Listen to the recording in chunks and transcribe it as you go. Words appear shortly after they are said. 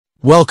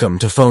Welcome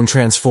to Phone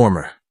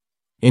Transformer.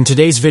 In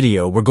today's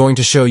video, we're going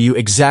to show you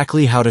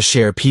exactly how to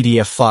share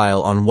PDF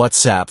file on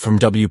WhatsApp from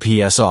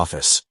WPS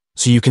Office,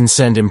 so you can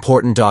send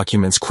important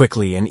documents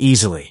quickly and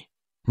easily.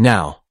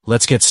 Now,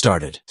 let's get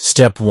started.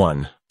 Step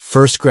 1.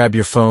 First, grab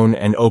your phone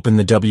and open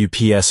the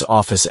WPS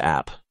Office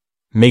app.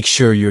 Make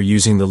sure you're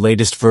using the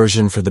latest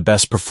version for the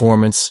best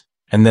performance,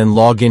 and then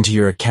log into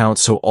your account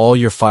so all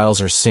your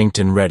files are synced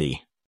and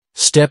ready.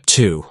 Step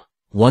 2.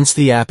 Once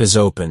the app is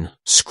open,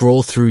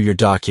 scroll through your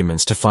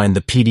documents to find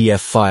the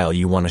PDF file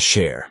you want to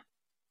share.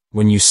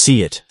 When you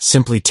see it,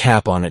 simply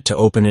tap on it to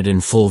open it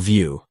in full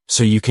view,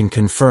 so you can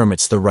confirm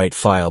it's the right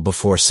file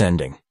before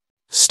sending.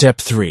 Step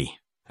 3.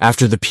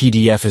 After the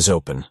PDF is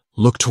open,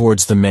 look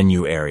towards the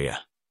menu area.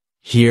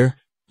 Here,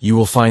 you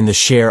will find the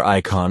Share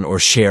icon or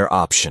Share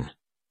option.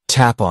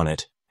 Tap on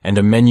it, and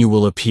a menu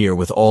will appear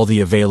with all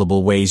the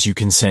available ways you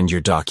can send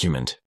your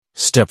document.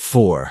 Step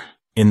 4.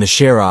 In the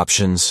Share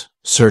options,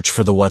 search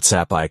for the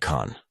WhatsApp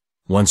icon.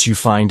 Once you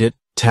find it,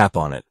 tap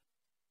on it.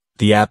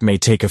 The app may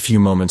take a few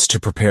moments to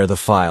prepare the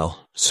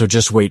file, so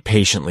just wait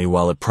patiently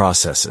while it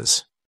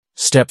processes.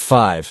 Step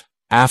 5.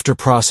 After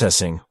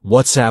processing,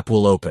 WhatsApp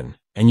will open,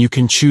 and you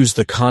can choose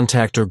the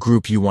contact or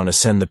group you want to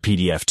send the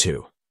PDF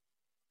to.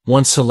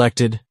 Once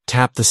selected,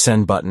 tap the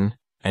Send button,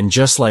 and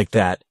just like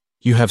that,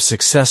 you have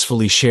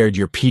successfully shared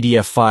your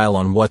PDF file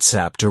on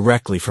WhatsApp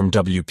directly from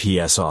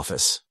WPS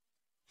Office.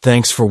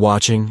 Thanks for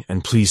watching,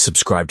 and please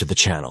subscribe to the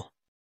channel.